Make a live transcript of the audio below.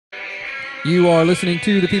You are listening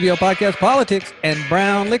to the PBL Podcast, Politics and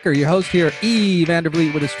Brown Liquor. Your host here, E.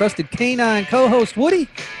 Vandervliet, with his trusted canine co-host, Woody,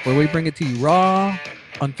 where we bring it to you raw,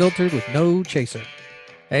 unfiltered, with no chaser.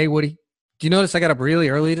 Hey, Woody, do you notice I got up really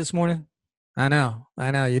early this morning? I know.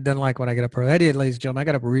 You didn't like when I get up early. I did, ladies and gentlemen. I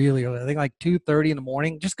got up really early. I think like 2:30 in the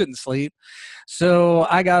morning. Just couldn't sleep. So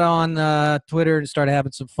I got on Twitter and started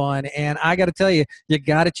having some fun. And I got to tell you, you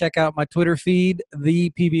got to check out my Twitter feed, the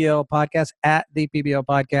PBL Podcast, at the PBL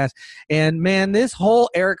Podcast. And man, this whole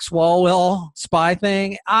Eric Swalwell spy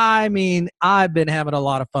thing, I mean, I've been having a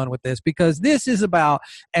lot of fun with this because this is about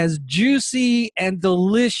as juicy and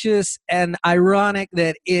delicious and ironic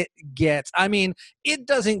that it gets. I mean, it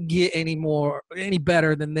doesn't get any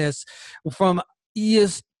better than this from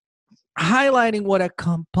just highlighting what a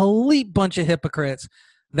complete bunch of hypocrites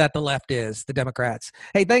that the left is, the Democrats.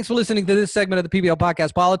 Hey, thanks for listening to this segment of the PBL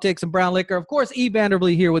Podcast, Politics and Brown Liquor. Of course, E.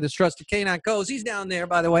 Vandervliet here with his trusted canine co-host. He's down there,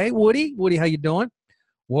 by the way. Woody, how you doing?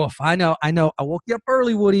 Woof, I know. I woke you up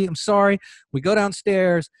early, Woody. I'm sorry. We go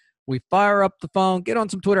downstairs. We fire up the phone, get on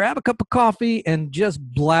some Twitter, have a cup of coffee, and just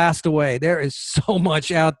blast away. There is so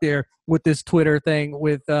much out there with this Twitter thing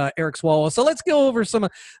with Eric Swalwell. So let's go over some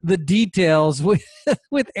of the details with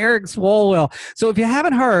Eric Swalwell. So if you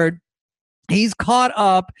haven't heard, he's caught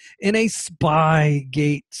up in a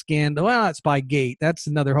Spygate scandal. Well, not Spygate. That's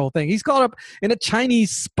another whole thing. He's caught up in a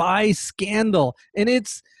Chinese spy scandal. And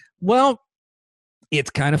it's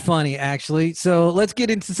kind of funny, actually. So let's get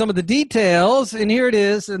into some of the details. And here it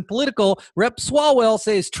is. In Political, Rep. Swalwell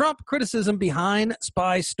says Trump criticism behind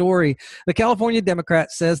spy story. The California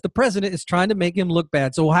Democrat says the president is trying to make him look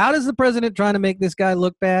bad. So how does the president trying to make this guy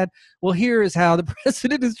look bad? Well, here is how the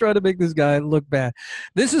president is trying to make this guy look bad.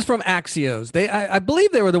 This is from Axios. I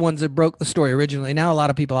believe they were the ones that broke the story originally. Now a lot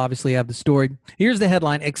of people obviously have the story. Here's the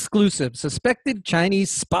headline: exclusive. Suspected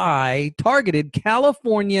Chinese spy targeted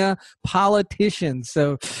California politicians.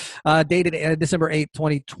 So dated December 8th,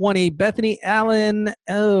 2020. Bethany Allen,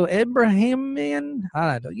 Ibrahimian,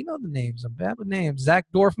 I don't know. You know the names. I'm bad with names. Zach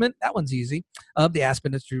Dorfman, that one's easy, of the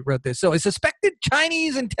Aspen Institute wrote this. So a suspected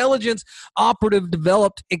Chinese intelligence operative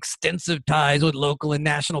developed extensive ties with local and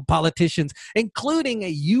national politicians, including a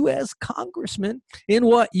U.S. congressman, in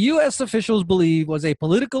what U.S. officials believe was a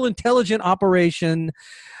political intelligence operation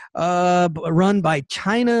run by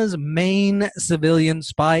China's main civilian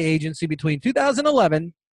spy agency between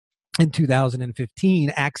 2011 and 2015.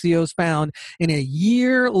 Axios found in a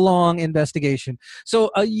year-long investigation.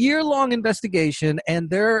 So a year-long investigation, and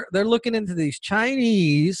they're looking into these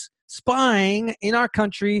Chinese spying in our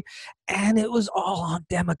country, and it was all on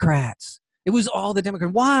Democrats. It was all the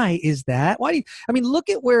Democrats. Why is that? Look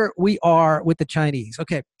at where we are with the Chinese.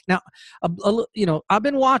 Okay, now, I've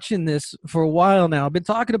been watching this for a while now. I've been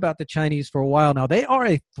talking about the Chinese for a while now. They are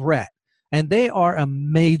a threat, and they are a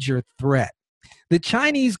major threat. The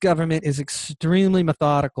Chinese government is extremely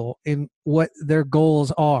methodical in what their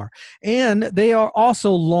goals are, and they are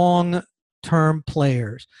also long-term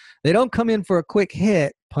players. They don't come in for a quick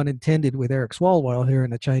hit, pun intended, with Eric Swalwell here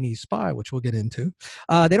in The Chinese Spy, which we'll get into.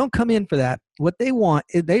 They don't come in for that. What they want,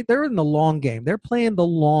 they're in the long game. They're playing the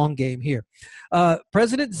long game here.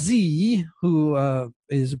 President Xi, who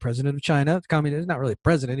is the president of China, communist, not really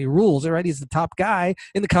president, he rules, right? He's the top guy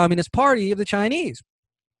in the Communist Party of the Chinese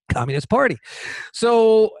Communist Party.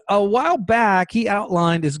 So a while back, he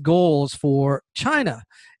outlined his goals for China.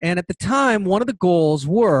 And at the time, one of the goals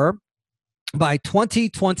were, by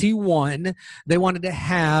 2021, they wanted to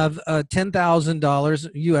have $10,000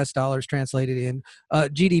 US dollars translated in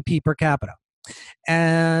GDP per capita.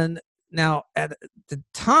 And now, at the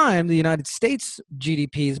time, the United States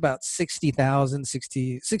GDP is about 60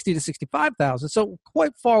 to 65,000, so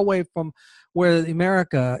quite far away from where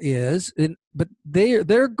America is. But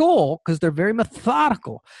their goal, because they're very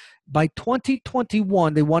methodical, by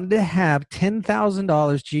 2021, they wanted to have $10,000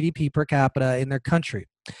 GDP per capita in their country.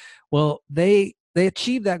 Well, they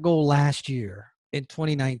achieved that goal last year in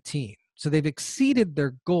 2019. So they've exceeded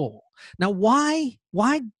their goal. Now, why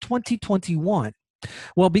 2021?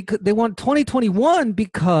 Well, because they want 2021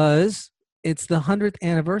 because it's the 100th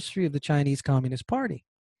anniversary of the Chinese Communist Party.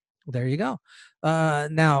 Well, there you go.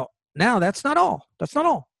 Now that's not all. That's not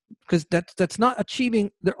all, because that's not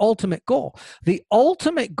achieving their ultimate goal. The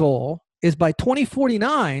ultimate goal is by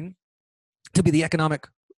 2049 to be the economic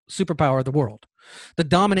superpower of the world, the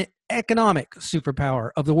dominant economic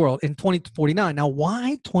superpower of the world in 2049. Now,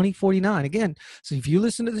 why 2049? Again, so if you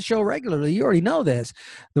listen to the show regularly, you already know this.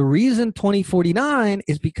 The reason 2049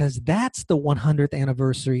 is because that's the 100th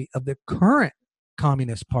anniversary of the current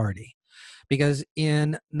Communist Party. Because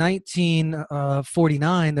in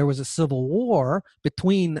 1949, there was a civil war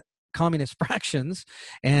between communist fractions,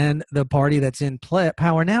 and the party that's in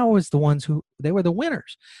power now is the ones who they were the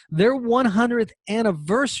winners. Their 100th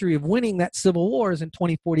anniversary of winning that civil war is in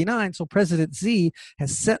 2049. So President Xi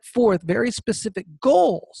has set forth very specific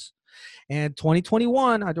goals. And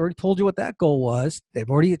 2021, I'd already told you what that goal was. They've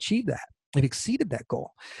already achieved that. They've exceeded that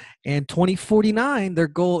goal. And 2049, their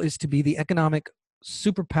goal is to be the economic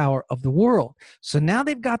superpower of the world. So now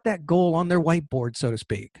they've got that goal on their whiteboard, so to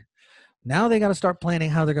speak. Now they got to start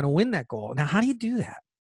planning how they're going to win that goal. Now, how do you do that?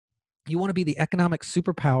 You want to be the economic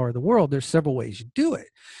superpower of the world. There's several ways you do it.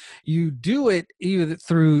 You do it either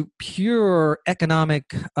through pure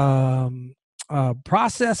economic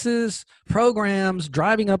processes, programs,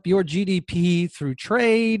 driving up your GDP through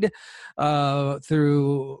trade,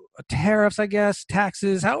 through tariffs, I guess,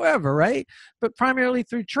 taxes, however, right? But primarily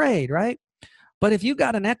through trade, right? But if you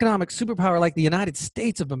got an economic superpower like the United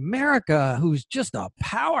States of America, who's just a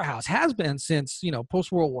powerhouse, has been since,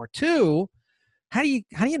 post-World War II, how do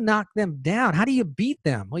you knock them down? How do you beat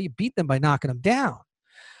them? Well, you beat them by knocking them down.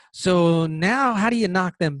 So now how do you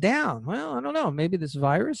knock them down? Well, I don't know. Maybe this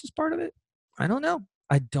virus is part of it. I don't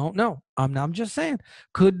know. I'm just saying.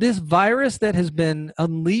 Could this virus that has been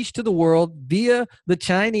unleashed to the world via the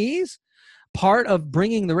Chinese part of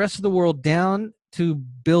bringing the rest of the world down to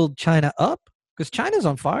build China up? Because China's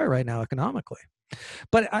on fire right now economically.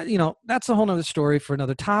 But, that's a whole nother story for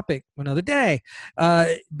another topic, another day.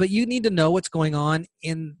 But you need to know what's going on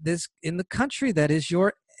in the country that is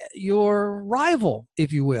your rival,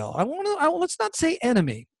 if you will. Let's not say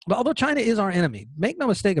enemy. But although China is our enemy, make no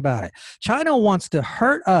mistake about it. China wants to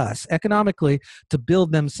hurt us economically to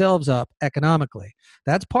build themselves up economically.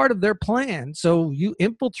 That's part of their plan. So you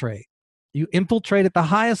infiltrate. You infiltrate at the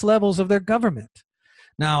highest levels of their government.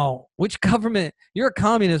 Now, which government? You're a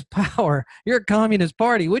communist power. You're a communist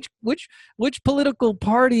party. Which political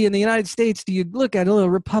party in the United States do you look at? Oh,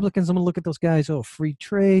 Republicans. I'm gonna look at those guys. Oh, free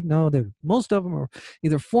trade. No, most of them are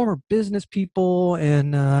either former business people,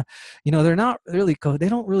 and they're not really. They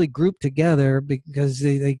don't really group together because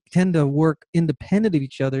they tend to work independent of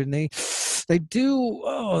each other, and they do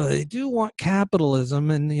want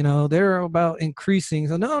capitalism, and they're about increasing.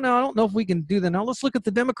 So no, I don't know if we can do that. Now let's look at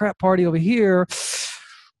the Democrat Party over here.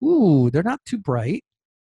 Ooh, they're not too bright.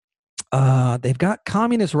 They've got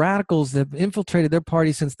communist radicals that have infiltrated their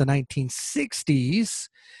party since the 1960s.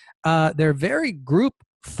 They're very group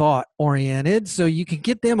thought oriented, so you can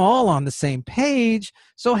get them all on the same page.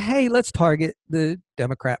 So, hey, let's target the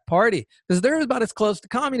Democrat Party because they're about as close to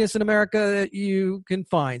communists in America that you can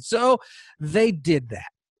find. So they did that.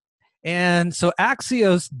 And so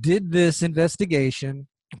Axios did this investigation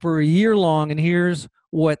for a year long, and here's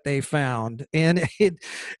what they found. And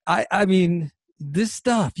I mean, this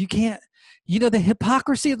stuff, you can't, the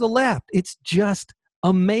hypocrisy of the left, it's just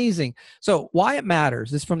amazing. So why it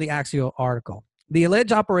matters, this is from the Axios article. The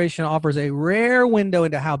alleged operation offers a rare window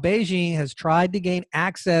into how Beijing has tried to gain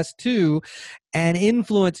access to and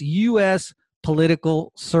influence U.S.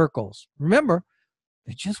 political circles. Remember,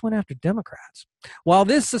 they just went after Democrats. While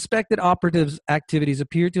this suspected operatives' activities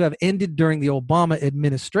appear to have ended during the Obama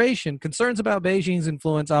administration, concerns about Beijing's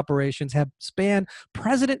influence operations have spanned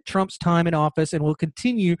President Trump's time in office and will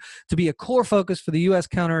continue to be a core focus for the U.S.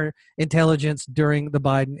 counterintelligence during the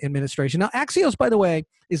Biden administration. Now, Axios, by the way,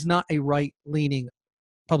 is not a right-leaning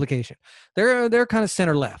publication. They're kind of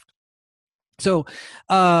center-left. So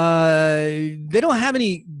they don't have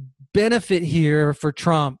any benefit here for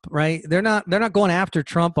Trump, right? They're not going after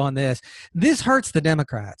Trump on this. This hurts the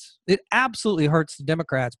Democrats. It absolutely hurts the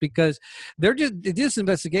Democrats because this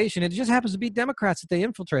investigation, it just happens to be Democrats that they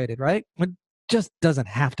infiltrated, right? It just doesn't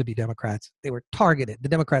have to be Democrats. They were targeted. The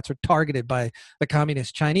Democrats were targeted by the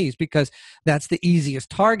communist Chinese because that's the easiest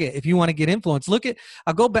target if you want to get influence.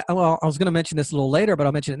 I'll go back. Well, I was going to mention this a little later, but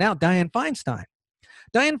I'll mention it now. Dianne Feinstein.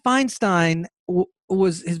 Dianne Feinstein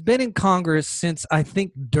has been in Congress since I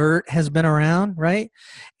think dirt has been around, right?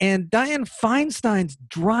 And Dianne Feinstein's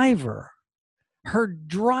her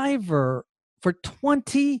driver for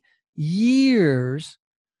 20 years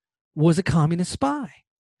was a communist spy.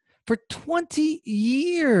 For 20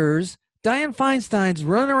 years, Dianne Feinstein's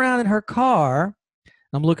running around in her car.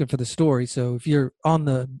 I'm looking for the story, so if you're on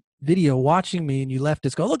the video watching me and you left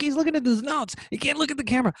us, go, look, he's looking at his notes. He can't look at the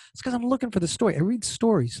camera. It's because I'm looking for the story. I read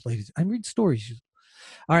stories, ladies. I read stories.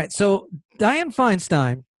 All right, so Dianne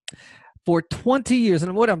Feinstein, for 20 years,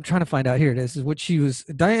 and what I'm trying to find out here, this is what she was,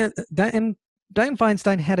 Dianne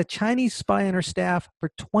Feinstein had a Chinese spy on her staff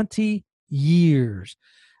for 20 years.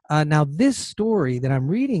 Now, this story that I'm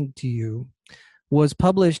reading to you was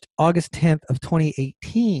published August 10th of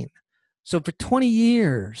 2018. So for 20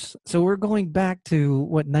 years, so we're going back to,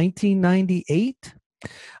 1998?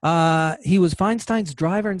 He was Feinstein's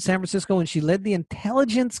driver in San Francisco, and she led the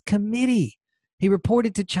Intelligence Committee. He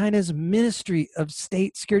reported to China's Ministry of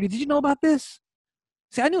State Security. Did you know about this?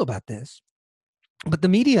 See, I knew about this. But the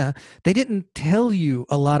media, they didn't tell you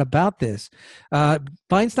a lot about this.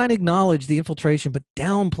 Feinstein acknowledged the infiltration, but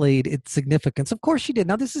downplayed its significance. Of course she did.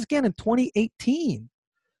 Now, this is again in 2018.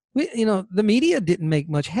 The media didn't make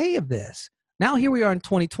much hay of this. Now here we are in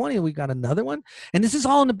 2020, and we've got another one. And this is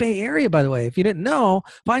all in the Bay Area, by the way. If you didn't know,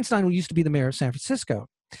 Feinstein used to be the mayor of San Francisco.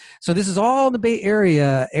 So this is all in the Bay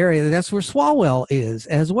Area. That's where Swalwell is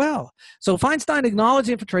as well. So Feinstein acknowledged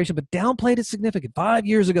the infiltration, but downplayed its significance. 5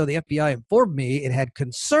 years ago, the FBI informed me it had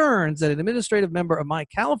concerns that an administrative member of my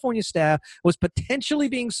California staff was potentially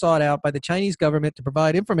being sought out by the Chinese government to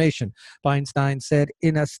provide information, Feinstein said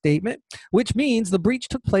in a statement, which means the breach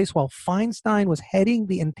took place while Feinstein was heading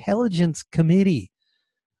the Intelligence Committee.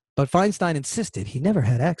 But Feinstein insisted he never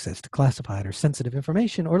had access to classified or sensitive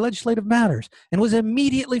information or legislative matters and was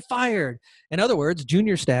immediately fired. In other words,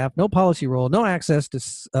 junior staff, no policy role, no access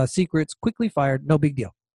to secrets, quickly fired, no big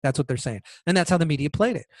deal. That's what they're saying. And that's how the media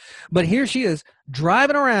played it. But here she is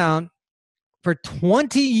driving around for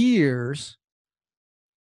 20 years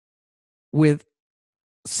with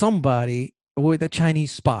somebody, with a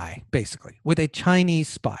Chinese spy, basically, with a Chinese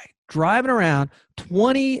spy. Driving around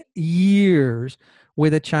 20 years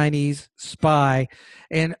with a Chinese spy,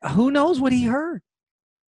 and who knows what he heard.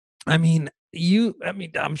 I'm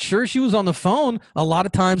sure she was on the phone a lot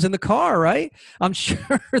of times in the car, right? I'm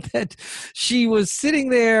sure that she was sitting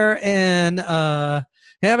there and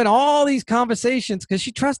having all these conversations because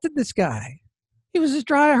she trusted this guy. He was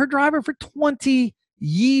her driver for 20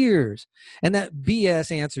 years. And that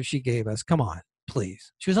BS answer she gave us, come on,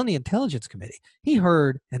 please. She was on the Intelligence Committee. He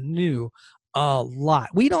heard and knew a lot.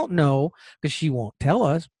 We don't know, because she won't tell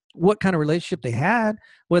us, what kind of relationship they had,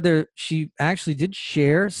 whether she actually did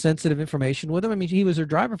share sensitive information with him. I mean, he was her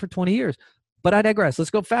driver for 20 years. But I digress.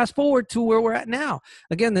 Let's go fast forward to where we're at now.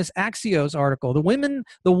 Again, this Axios article, the woman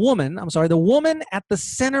at the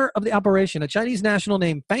center of the operation, a Chinese national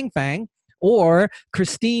named Fang, or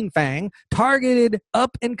Christine Fang, targeted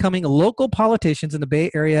up-and-coming local politicians in the Bay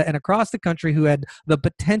Area and across the country who had the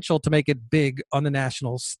potential to make it big on the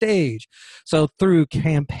national stage. So through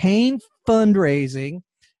campaign fundraising,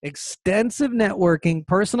 extensive networking,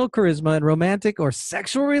 personal charisma, and romantic or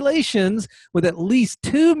sexual relations with at least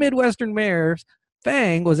 2 Midwestern mayors,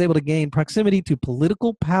 Fang was able to gain proximity to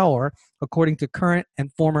political power, according to current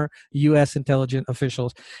and former U.S. intelligence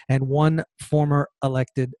officials and one former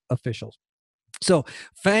elected official. So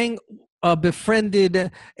Fang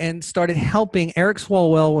befriended and started helping Eric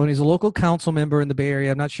Swalwell when he's a local council member in the Bay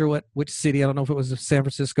Area. I'm not sure which city. I don't know if it was San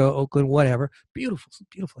Francisco, Oakland, whatever. Beautiful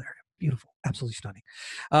area. Beautiful. Absolutely stunning.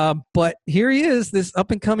 But here he is, this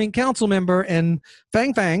up-and-coming council member, and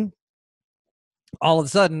Fang all of a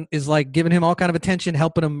sudden is like giving him all kind of attention,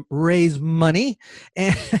 helping him raise money,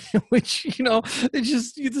 and which, it's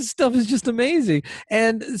just, this stuff is just amazing.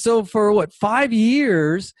 And so for 5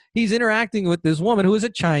 years, he's interacting with this woman who is a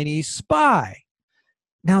Chinese spy.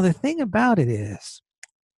 Now, the thing about it is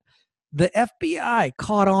the FBI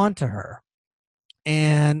caught on to her.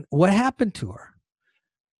 And what happened to her?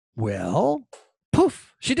 Well,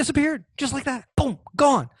 poof, she disappeared just like that. Boom,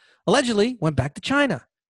 gone. Allegedly went back to China,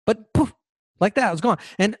 but poof, like that, it was gone.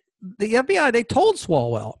 And the FBI, they told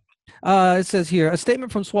Swalwell, it says here, a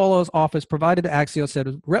statement from Swalwell's office provided to Axios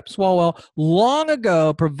said Rep. Swalwell long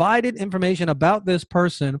ago provided information about this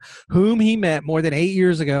person whom he met more than 8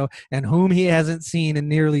 years ago and whom he hasn't seen in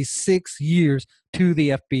nearly 6 years to the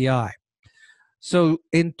FBI. So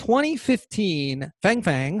in 2015,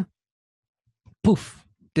 Fang, poof,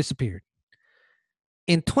 disappeared.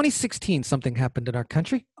 In 2016, something happened in our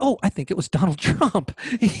country. Oh, I think it was Donald Trump.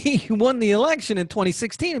 He won the election in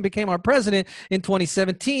 2016 and became our president in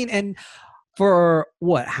 2017. And for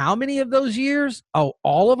how many of those years? Oh,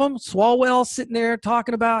 all of them. Swalwell sitting there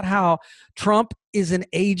talking about how Trump is an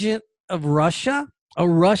agent of Russia, a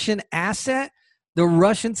Russian asset, the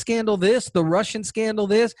Russian scandal this, the Russian scandal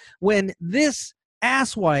this, when this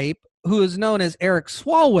asswipe, who is known as Eric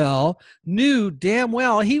Swalwell, knew damn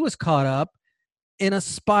well he was caught up in a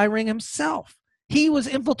spy ring himself. He was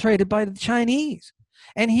infiltrated by the Chinese.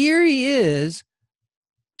 And here he is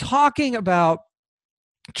talking about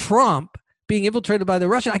Trump being infiltrated by the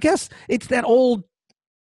Russian. I guess it's that old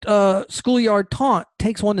schoolyard taunt,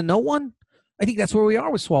 takes one to know one. I think that's where we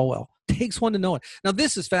are with Swalwell. Takes one to know one. Now,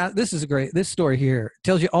 this is fast. This is great. This story here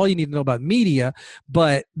tells you all you need to know about media,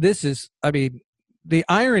 but this is, the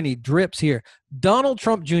irony drips here. Donald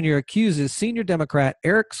Trump Jr. accuses senior Democrat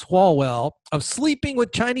Eric Swalwell of sleeping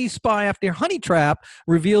with Chinese spy after honey trap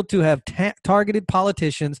revealed to have targeted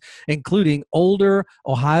politicians, including older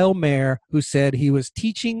Ohio mayor who said he was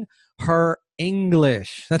teaching her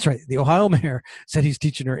English. That's right. The Ohio mayor said he's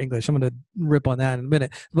teaching her English. I'm going to rip on that in a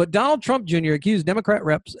minute. But Donald Trump Jr. accused Democrat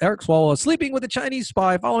Rep Eric Swalwell of sleeping with a Chinese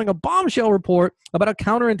spy following a bombshell report about a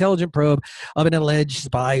counterintelligence probe of an alleged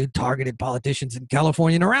spy who targeted politicians in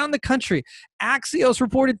California and around the country. Axios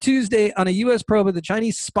reported Tuesday on a U.S. probe of the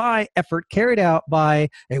Chinese spy effort carried out by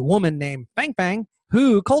a woman named Fang Fang,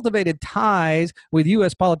 who cultivated ties with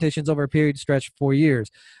U.S. politicians over a period stretched 4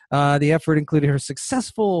 years. The effort included her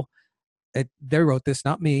successful they wrote this,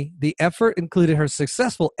 not me. The effort included her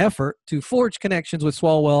successful effort to forge connections with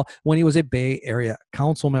Swalwell when he was a Bay Area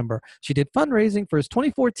council member. She did fundraising for his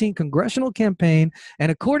 2014 congressional campaign,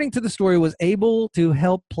 and according to the story, was able to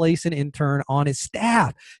help place an intern on his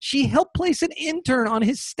staff. She helped place an intern on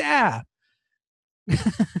his staff.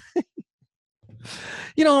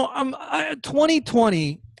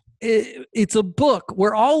 2020. It's a book.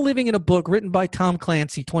 We're all living in a book written by Tom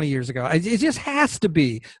Clancy 20 years ago. It just has to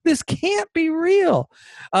be. This can't be real.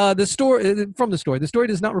 The story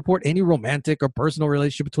does not report any romantic or personal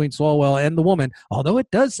relationship between Swalwell and the woman, although it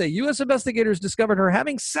does say U.S. investigators discovered her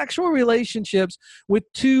having sexual relationships with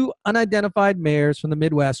 2 unidentified mayors from the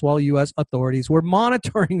Midwest while U.S. authorities were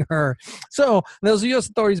monitoring her. So those U.S.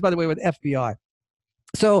 authorities, by the way, with FBI.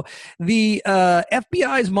 So the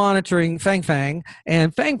FBI is monitoring Fang Fang,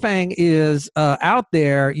 and Fang Fang is out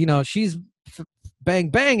there. She's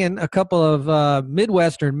banging a couple of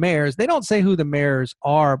Midwestern mayors. They don't say who the mayors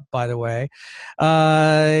are, by the way,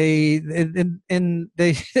 and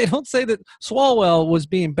they don't say that Swalwell was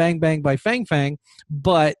being banged by Fang Fang,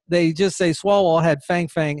 but they just say Swalwell had Fang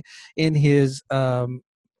Fang in his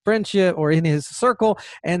friendship or in his circle,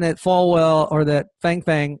 and that that Fang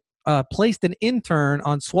Fang placed an intern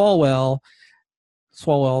on Swalwell's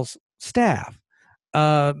staff.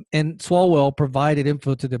 And Swalwell provided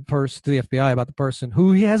info to the FBI about the person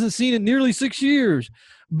who he hasn't seen in nearly 6 years.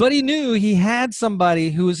 But he knew he had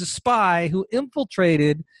somebody who was a spy who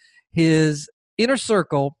infiltrated his inner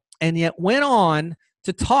circle and yet went on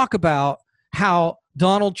to talk about how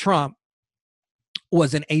Donald Trump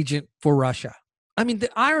was an agent for Russia. I mean,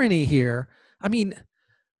 the irony here, and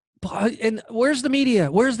where's the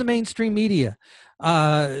media? Where's the mainstream media?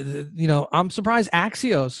 I'm surprised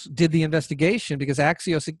Axios did the investigation, because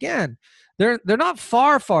Axios, again, they're not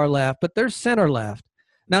far left, but they're center left.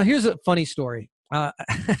 Now, here's a funny story. I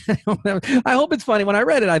hope it's funny. When I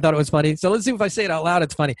read it, I thought it was funny. So let's see if I say it out loud,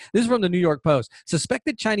 it's funny. This is from the New York Post.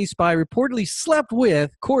 Suspected Chinese spy reportedly slept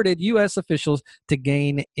with courted U.S. officials to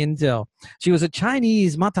gain intel. She was a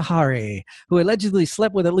Chinese Matahari who allegedly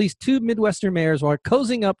slept with at least 2 Midwestern mayors while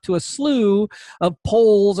cozying up to a slew of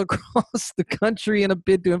Poles across the country in a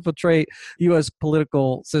bid to infiltrate U.S.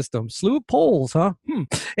 political system. Slew of Poles, huh?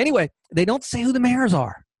 Anyway, they don't say who the mayors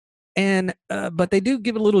are. And but they do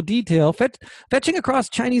give a little detail. Fetching across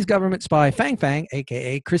Chinese government spy Fang Fang,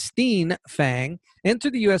 a.k.a. Christine Fang,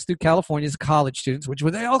 entered the U.S. through California's college students, which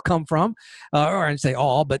would they all come from, or I'd say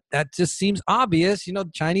all, but that just seems obvious. The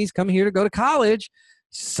Chinese come here to go to college.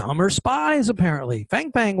 Some are spies, apparently.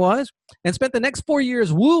 Fang Fang was, and spent the next 4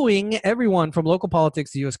 years wooing everyone from local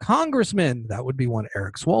politics to U.S. congressmen. That would be one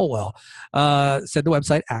Eric Swalwell, said the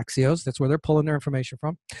website Axios. That's where they're pulling their information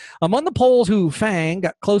from. Among the Poles who Fang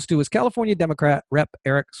got close to was California Democrat Rep.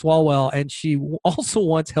 Eric Swalwell, and she also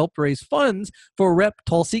once helped raise funds for Rep.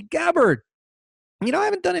 Tulsi Gabbard. I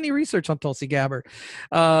haven't done any research on Tulsi Gabbard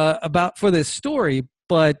for this story,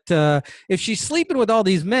 but if she's sleeping with all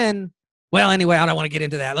these men, well, anyway, I don't want to get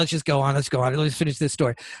into that. Let's just go on. Let's finish this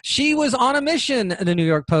story. She was on a mission, the New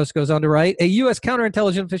York Post goes on to write. A U.S.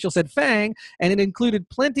 counterintelligence official said Fang, and it included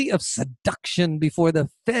plenty of seduction before the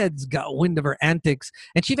feds got wind of her antics,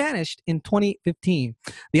 and she vanished in 2015.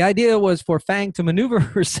 The idea was for Fang to maneuver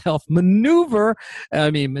herself into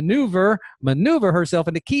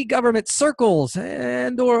key government circles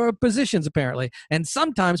or positions, apparently, and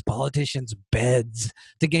sometimes politicians' beds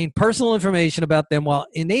to gain personal information about them while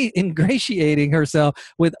ingratiating herself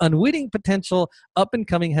with unwitting potential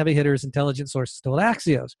up-and-coming heavy hitters, intelligence sources told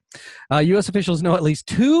Axios. U.S. officials know at least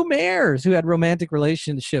 2 mayors who had romantic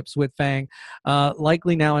relationships with Fang,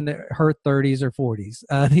 likely now in her 30s or 40s.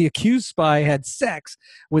 The accused spy had sex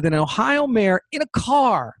with an Ohio mayor in a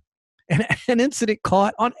car. An incident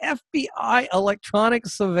caught on FBI electronic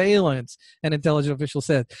surveillance, an intelligence official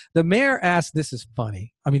said. The mayor asked, this is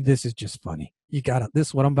funny. This is just funny. This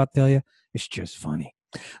is what I'm about to tell you. It's just funny.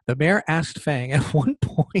 The mayor asked Fang at one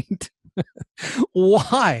point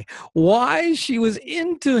why she was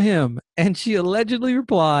into him, and she allegedly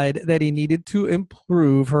replied that he needed to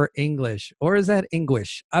improve her English. Or is that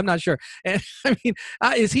English? I'm not sure. And I mean,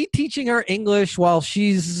 is he teaching her English while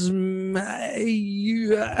she's you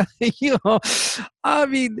know, I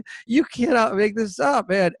mean, you cannot make this up,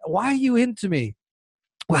 man. Why are you into me?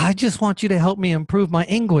 Well, I just want you to help me improve my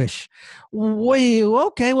English. Wait,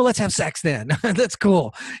 okay, well, let's have sex then. That's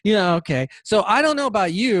cool. Okay. So I don't know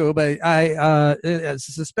about you, but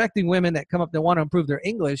suspecting women that come up that want to improve their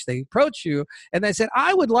English, they approach you and they said,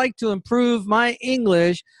 I would like to improve my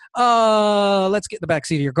English. Let's get in the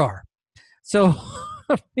backseat of your car. So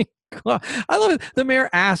I love it. The mayor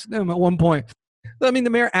asked him at one point. The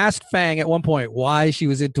mayor asked Fang at one point why she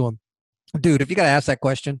was into him. Dude, if you got to ask that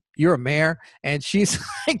question, you're a mayor and she's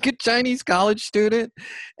like a Chinese college student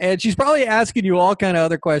and she's probably asking you all kind of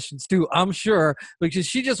other questions too, I'm sure, because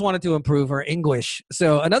she just wanted to improve her English.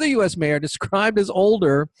 So another U.S. mayor described as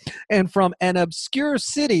older and from an obscure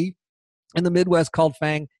city in the Midwest called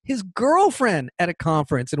Fang his girlfriend at a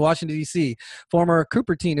conference in Washington, D.C. Former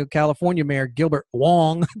Cupertino, California Mayor Gilbert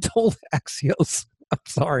Wong told Axios. I'm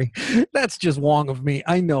sorry. That's just Wong of me.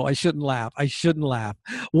 I know. I shouldn't laugh.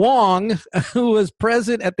 Wong, who was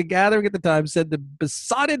present at the gathering at the time, said the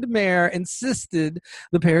besotted mayor insisted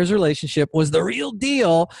the pair's relationship was the real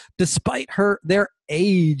deal despite their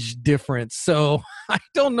age difference. So I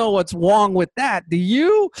don't know what's wrong with that. Do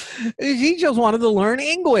you? He just wanted to learn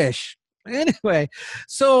English. Anyway,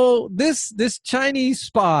 so this Chinese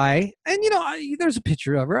spy, and there's a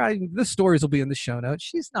picture of her. The stories will be in the show notes.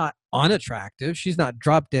 She's not unattractive. She's not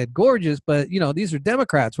drop dead gorgeous, but these are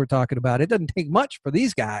Democrats we're talking about. It doesn't take much for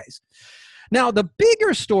these guys. Now, the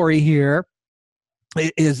bigger story here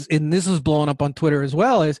is, and this was blowing up on Twitter as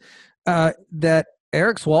well, is that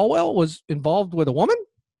Eric Swalwell was involved with a woman.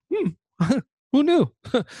 Who knew?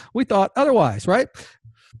 We thought otherwise, right?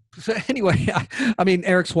 So anyway,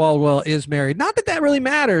 Eric Swalwell is married. Not that that really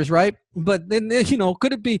matters, right? But then,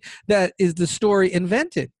 could it be that is the story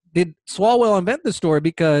invented? Did Swalwell invent the story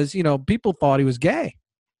because, people thought he was gay?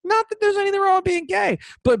 Not that there's anything wrong with being gay,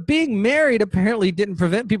 but being married apparently didn't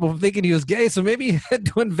prevent people from thinking he was gay. So maybe he had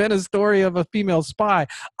to invent a story of a female spy.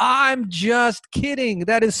 I'm just kidding.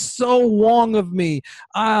 That is so wrong of me.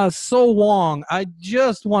 So wrong. I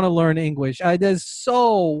just want to learn English. That is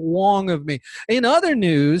so wrong of me. In other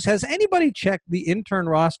news, has anybody checked the intern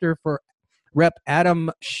roster for Rep.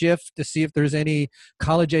 Adam Schiff to see if there's any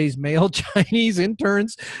college-age male Chinese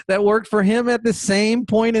interns that worked for him at the same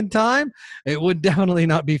point in time? It would definitely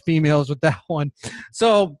not be females with that one.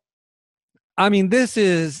 So, this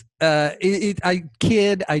is I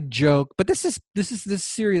kid, I joke, but this is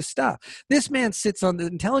serious stuff. This man sits on the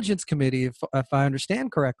Intelligence Committee, if I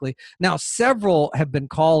understand correctly. Now, several have been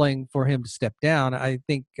calling for him to step down. I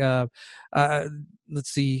think let's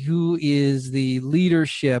see, who is the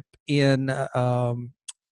leadership in the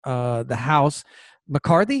House?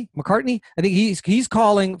 McCartney. I think he's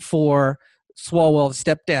calling for Swalwell to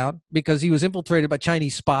step down because he was infiltrated by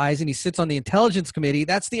Chinese spies and he sits on the Intelligence Committee.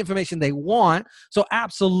 That's the information they want. So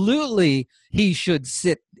absolutely he should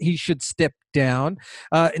step down.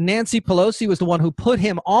 Nancy Pelosi was the one who put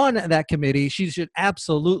him on that committee. She should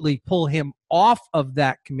absolutely pull him off of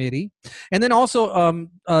that committee. And then also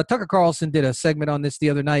Tucker Carlson did a segment on this the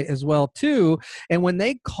other night as well too. And when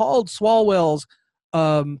they called Swalwell's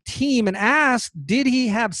team and asked, did he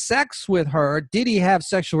have sex with her? Did he have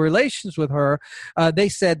sexual relations with her? They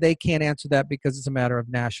said they can't answer that because it's a matter of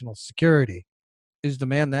national security. Is the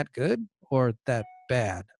man that good or that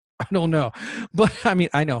bad? I don't know. But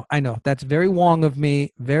I know. That's very Wong of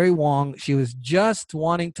me. Very Wong. She was just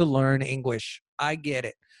wanting to learn English. I get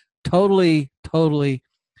it. Totally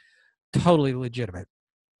legitimate.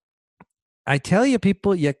 I tell you,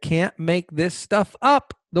 people, you can't make this stuff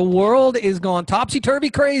up. The world is going topsy-turvy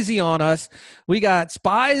crazy on us. We got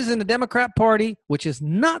spies in the Democrat Party, which is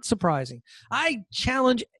not surprising. I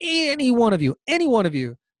challenge any one of you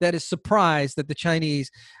that is surprised that the Chinese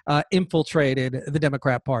infiltrated the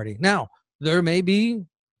Democrat Party. Now, there may be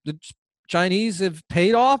the Chinese have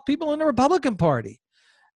paid off people in the Republican Party.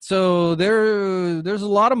 So there's a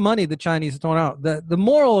lot of money the Chinese have thrown out. The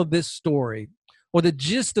moral of this story, or the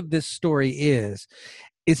gist of this story is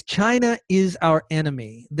China is our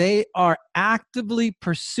enemy. They are actively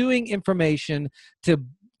pursuing information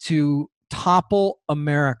to topple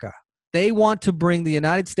America. They want to bring the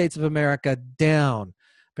United States of America down.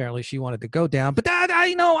 Apparently she wanted to go down, but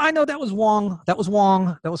I know that was Wong. That was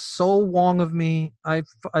Wong. That was so Wong of me. I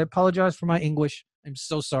apologize for my English. I'm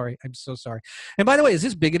so sorry. And by the way, is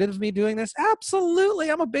this bigoted of me doing this? Absolutely.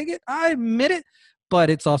 I'm a bigot. I admit it. but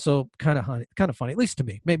it's also kind of funny, at least to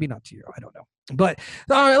me. Maybe not to you. I don't know. But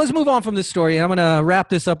all right, let's move on from this story. I'm going to wrap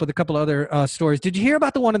this up with a couple other stories. Did you hear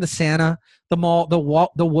about the one in the Santa, the mall, the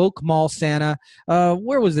woke mall Santa?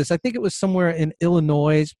 Where was this? I think it was somewhere in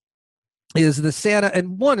Illinois. Is the Santa,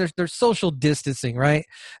 and one, there's social distancing, right?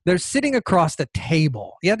 They're sitting across the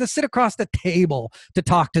table. You have to sit across the table to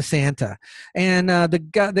talk to Santa. And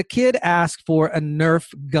the kid asked for a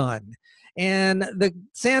Nerf gun. And the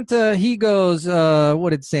Santa, he goes,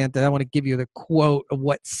 what did Santa? I want to give you the quote of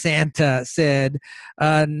what Santa said.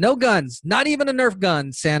 No guns, not even a Nerf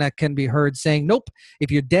gun, Santa can be heard saying. Nope,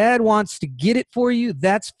 if your dad wants to get it for you,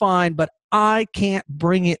 that's fine, but I can't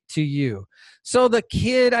bring it to you. So the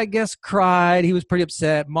kid, I guess, cried. He was pretty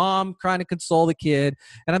upset. Mom trying to console the kid.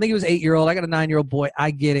 And I think he was 8-year-old. I got a 9-year-old boy.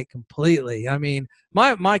 I get it completely. I mean,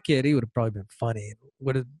 my kid, he would have probably been funny.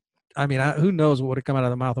 Who knows what would have come out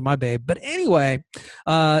of the mouth of my babe. But anyway,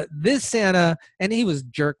 this Santa, and he was a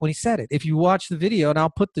jerk when he said it. If you watch the video, and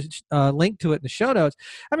I'll put the link to it in the show notes,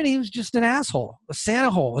 I mean, he was just an asshole. A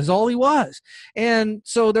Santa hole is all he was. And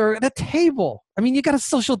so they're at a table. I mean, you got to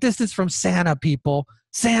social distance from Santa, people.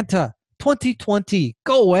 Santa. 2020,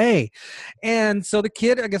 go away. And so the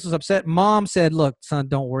kid, I guess, was upset. Mom said, look, son,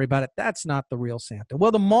 don't worry about it. That's not the real Santa.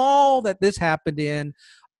 Well, the mall that this happened in,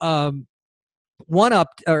 one up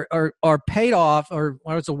or paid off, or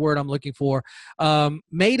what's the word I'm looking for,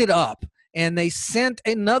 made it up. And they sent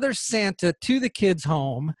another Santa to the kid's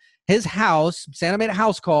home, his house. Santa made a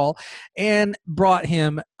house call and brought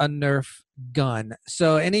him a Nerf gun.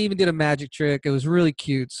 So, and he even did a magic trick. It was really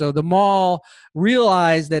cute. So the mall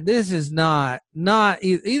realized that this is not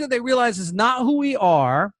either they realize it's not who we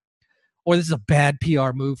are, or this is a bad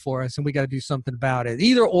PR move for us and we got to do something about it.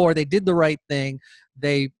 Either or, they did the right thing.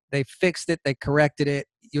 They fixed it. They corrected it.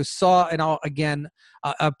 You saw, and I'll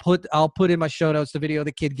put in my show notes the video of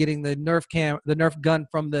the kid getting the Nerf gun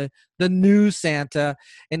from the new Santa,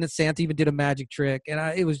 and the Santa even did a magic trick. And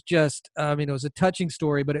it was just, it was a touching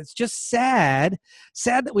story, but it's just sad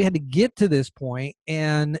that we had to get to this point,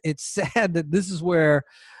 and it's sad that this is where,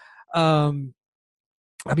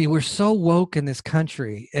 we're so woke in this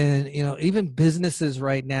country, and even businesses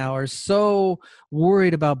right now are so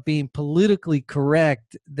worried about being politically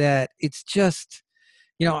correct that it's just.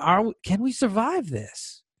 Can we survive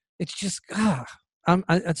this? It's just,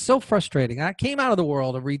 it's so frustrating. I came out of the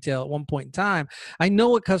world of retail at one point in time. I know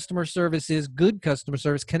what customer service is, good customer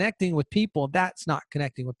service, connecting with people. That's not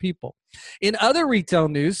connecting with people. In other retail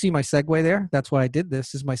news, see my segue there? That's why I did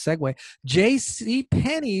this, is my segue. J.C.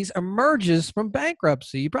 Penney's emerges from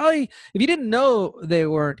bankruptcy. You probably, if you didn't know they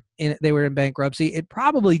were in bankruptcy, it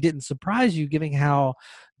probably didn't surprise you, given how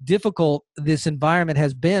difficult this environment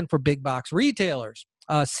has been for big box retailers.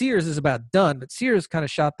 Sears is about done, but Sears kind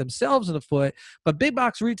of shot themselves in the foot. But big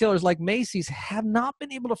box retailers like Macy's have not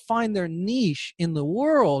been able to find their niche in the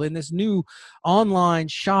world, in this new online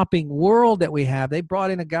shopping world that we have. They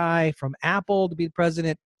brought in a guy from Apple to be the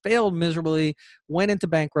president, failed miserably, went into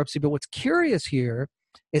bankruptcy. But what's curious here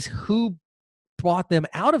is who brought them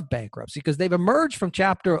out of bankruptcy, because they've emerged from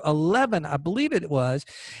Chapter 11, I believe it was,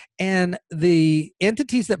 and the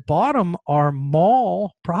entities that bought them are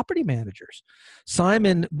mall property managers,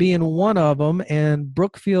 Simon being one of them and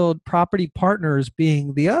Brookfield Property Partners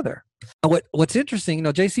being the other. What's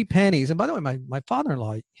interesting, J.C. Penney's, and by the way, my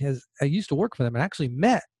father-in-law I used to work for them and actually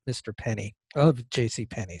met Mr. Penney of J.C.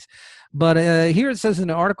 Penney's. But here it says in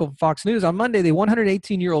an article from Fox News, on Monday, the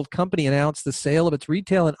 118-year-old company announced the sale of its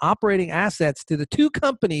retail and operating assets to two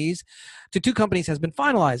companies has been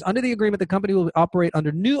finalized. Under the agreement, the company will operate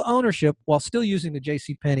under new ownership while still using the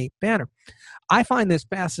J.C. Penney banner. I find this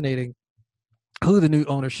fascinating, who the new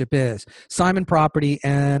ownership is. Simon Property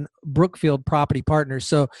and Brookfield Property Partners.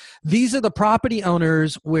 So these are the property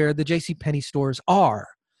owners where the J.C. Penney stores are.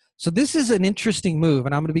 So this is an interesting move,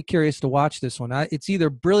 and I'm going to be curious to watch this one. It's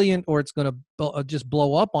either brilliant or it's going to just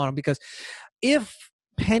blow up on them, because if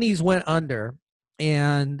Penny's went under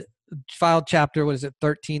and filed Chapter,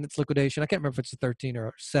 13, it's liquidation. I can't remember if it's a 13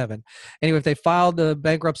 or 7. Anyway, if they filed the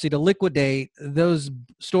bankruptcy to liquidate, those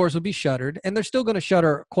stores would be shuttered, and they're still going to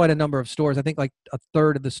shutter quite a number of stores. I think like a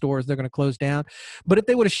third of the stores they're going to close down. But if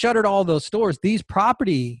they would have shuttered all those stores, these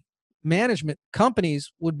property management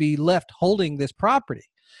companies would be left holding this property.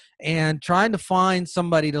 And trying to find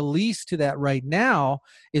somebody to lease to that right now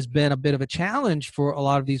has been a bit of a challenge for a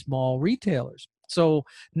lot of these mall retailers. So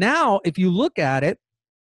now, if you look at it,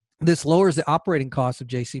 this lowers the operating cost of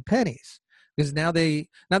J.C. Penney's. because now they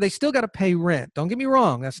still got to pay rent. Don't get me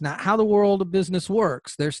wrong. That's not how the world of business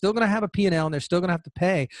works. They're still going to have a P&L and they're still going to have to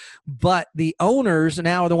pay. But the owners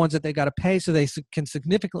now are the ones that they got to pay, so they can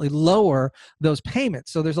significantly lower those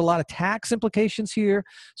payments. So there's a lot of tax implications here.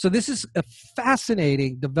 So this is a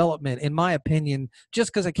fascinating development, in my opinion,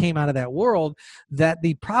 just because I came out of that world, that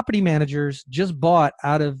the property managers just bought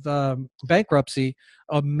out of bankruptcy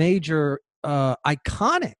a major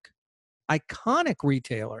iconic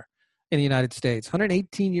retailer in the United States,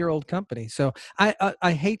 118-year-old company. So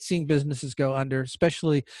I hate seeing businesses go under,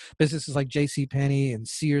 especially businesses like JCPenney and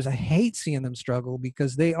Sears. I hate seeing them struggle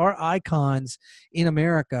because they are icons in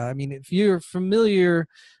America. I mean, if you're familiar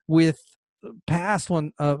with a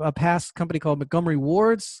past company called Montgomery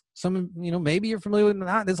Ward's, maybe you're familiar with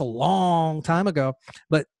that. This is a long time ago,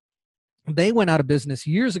 but they went out of business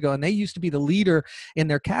years ago, and they used to be the leader in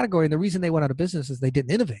their category. And the reason they went out of business is they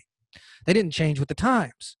didn't innovate. They didn't change with the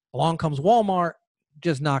times. Along comes Walmart,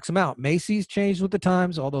 just knocks them out. Macy's changed with the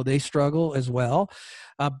times, although they struggle as well.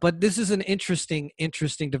 But this is an interesting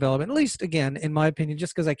development, at least, again, in my opinion,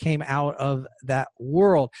 just because I came out of that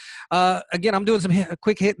world. Again, I'm doing some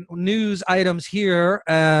quick hit news items here.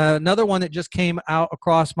 Another one that just came out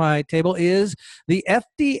across my table is the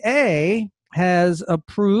FDA has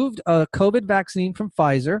approved a COVID vaccine from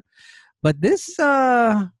Pfizer. But this,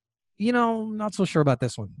 not so sure about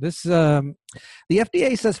this one. The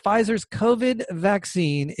FDA says Pfizer's COVID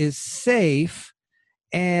vaccine is safe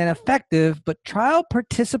and effective, but trial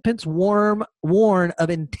participants warn of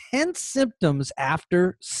intense symptoms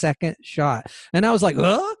after second shot. And I was like,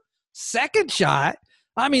 second shot?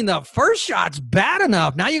 I mean, the first shot's bad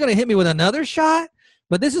enough. Now you're going to hit me with another shot?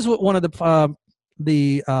 But this is what one of the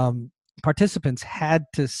participants had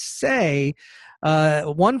to say.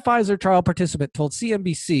 One Pfizer trial participant told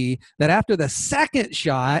CNBC that after the second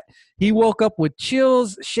shot, he woke up with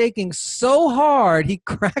chills, shaking so hard he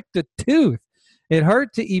cracked a tooth. It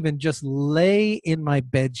hurt to even just lay in my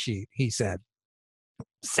bedsheet, he said.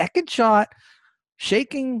 Second shot,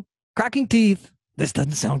 shaking, cracking teeth. This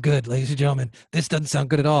doesn't sound good, ladies and gentlemen. This doesn't sound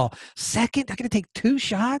good at all. Second, I got to take 2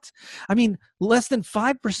 shots? I mean, less than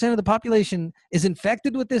 5% of the population is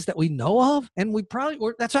infected with this that we know of. And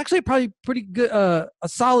that's actually probably pretty good, a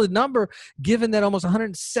solid number, given that almost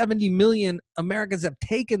 170 million Americans have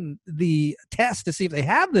taken the test to see if they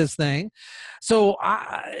have this thing. So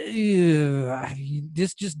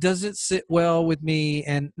this just doesn't sit well with me.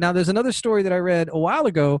 And now there's another story that I read a while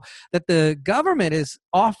ago that the government is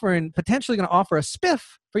potentially going to offer a spiff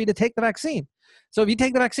for you to take the vaccine. So if you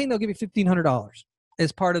take the vaccine, they'll give you $1,500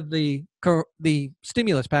 as part of the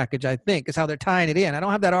stimulus package, I think, is how they're tying it in. I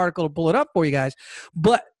don't have that article to pull it up for you guys,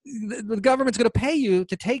 but the government's going to pay you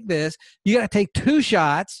to take this. You got to take 2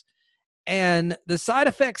 shots, and the side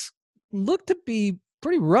effects look to be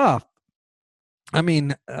pretty rough. I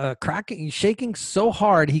mean, shaking so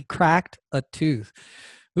hard, he cracked a tooth.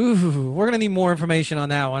 Ooh, we're going to need more information on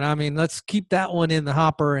that one. I mean, let's keep that one in the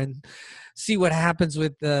hopper and see what happens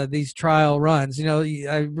with these trial runs.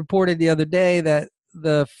 I reported the other day that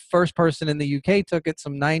the first person in the UK took it,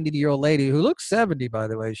 some 90-year-old lady who looks 70, by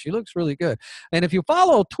the way. She looks really good. And if you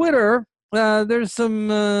follow Twitter, there's some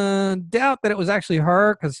doubt that it was actually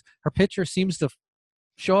her because her picture seems to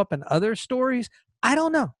show up in other stories. I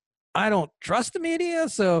don't know. I don't trust the media,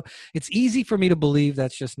 so it's easy for me to believe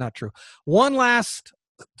that's just not true. One last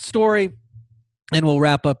story, and we'll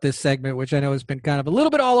wrap up this segment, which I know has been kind of a little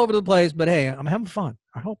bit all over the place, but hey, I'm having fun.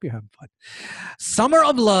 I hope you're having fun. Summer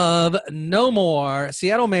of love, no more.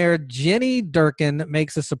 Seattle Mayor Jenny Durkin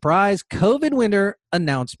makes a surprise COVID winter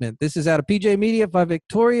announcement. This is out of PJ Media by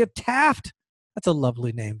Victoria Taft. That's a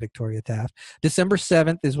lovely name, Victoria Taft. December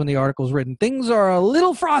 7th is when the article is written. Things are a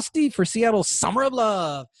little frosty for Seattle's Summer of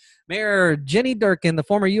Love. Mayor Jenny Durkin, the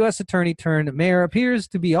former U.S. attorney turned mayor, appears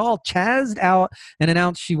to be all chazzed out and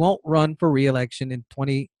announced she won't run for re-election in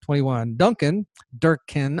 2021.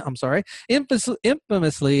 Durkin,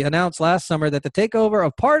 infamously announced last summer that the takeover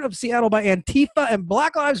of part of Seattle by Antifa and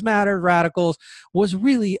Black Lives Matter radicals was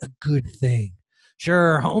really a good thing.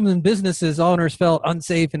 Sure, homes and businesses owners felt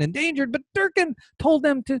unsafe and endangered, but Durkin told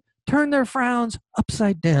them to turn their frowns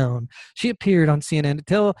upside down. She appeared on CNN to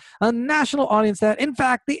tell a national audience that, in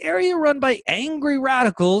fact, the area run by angry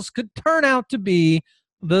radicals could turn out to be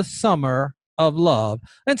the summer of love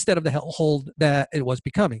instead of the hellhole that it was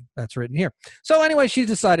becoming. That's written here. So anyway, she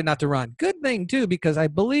decided not to run. Good thing, too, because I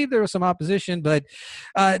believe there was some opposition, but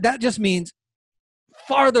that just means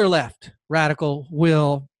farther left radical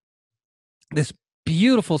will, this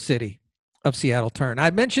beautiful city of Seattle turn.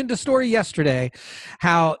 I mentioned a story yesterday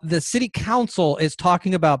how the city council is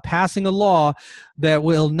talking about passing a law that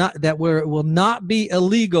will not be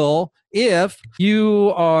illegal if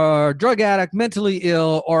you are a drug addict, mentally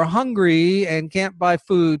ill, or hungry and can't buy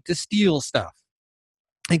food to steal stuff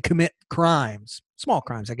and commit crimes, small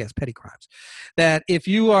crimes, I guess, petty crimes. That if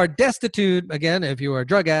you are destitute, again, if you are a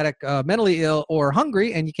drug addict, mentally ill, or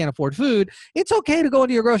hungry and you can't afford food, it's okay to go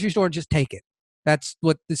into your grocery store and just take it. That's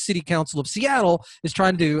what the city council of Seattle is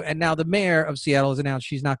trying to do. And now the mayor of Seattle has announced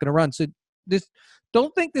she's not going to run. So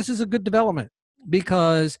don't think this is a good development,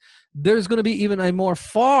 because there's going to be even a more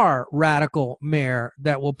far radical mayor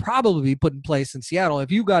that will probably be put in place in Seattle.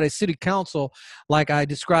 If you got a city council like I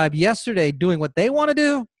described yesterday doing what they want to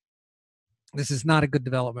do, this is not a good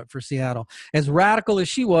development for Seattle. As radical as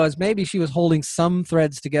she was, maybe she was holding some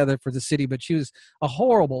threads together for the city, but she was a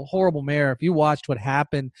horrible, horrible mayor. If you watched what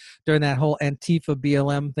happened during that whole Antifa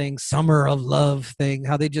BLM thing, Summer of Love thing,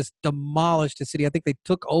 how they just demolished the city. I think they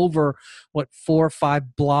took over, 4 or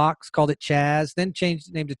 5 blocks, called it Chaz, then changed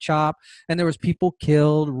the name to Chop, and there was people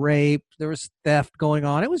killed, raped, there was theft going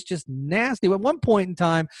on. It was just nasty. At one point in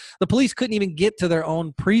time, the police couldn't even get to their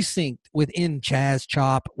own precinct within Chaz,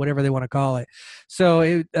 Chop, whatever they want to call it.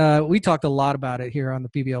 So we talked a lot about it here on the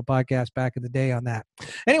PBL podcast back in the day on that.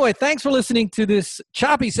 Anyway, thanks for listening to this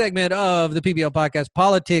choppy segment of the PBL podcast,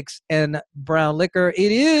 Politics and Brown Liquor.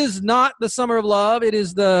 It is not the summer of love. It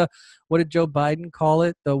is what did Joe Biden call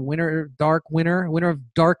it? The winter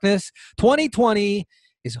of darkness. 2020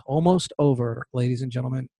 is almost over, ladies and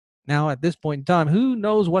gentlemen. Now, at this point in time, who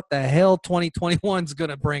knows what the hell 2021 is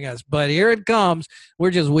going to bring us? But here it comes.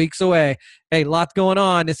 We're just weeks away. Hey, lots going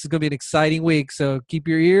on. This is going to be an exciting week. So keep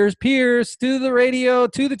your ears pierced to the radio,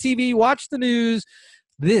 to the TV, watch the news.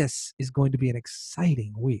 This is going to be an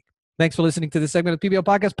exciting week. Thanks for listening to this segment of PBL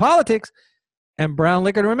Podcast, Politics and Brown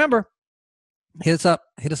Liquor. And remember, hit us up.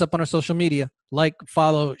 Hit us up on our social media. Like,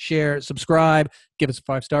 follow, share, subscribe. Give us a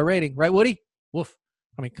 5-star rating. Right, Woody? Woof.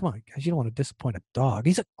 I mean, come on, guys. You don't want to disappoint a dog.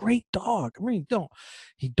 He's a great dog. I mean,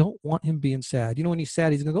 you don't want him being sad. You know, when he's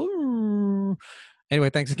sad, he's going to go. Rrr. Anyway,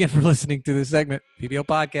 thanks again for listening to this segment. PBO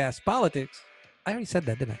Podcast, Politics. I already said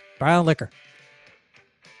that, didn't I? Brown Liquor.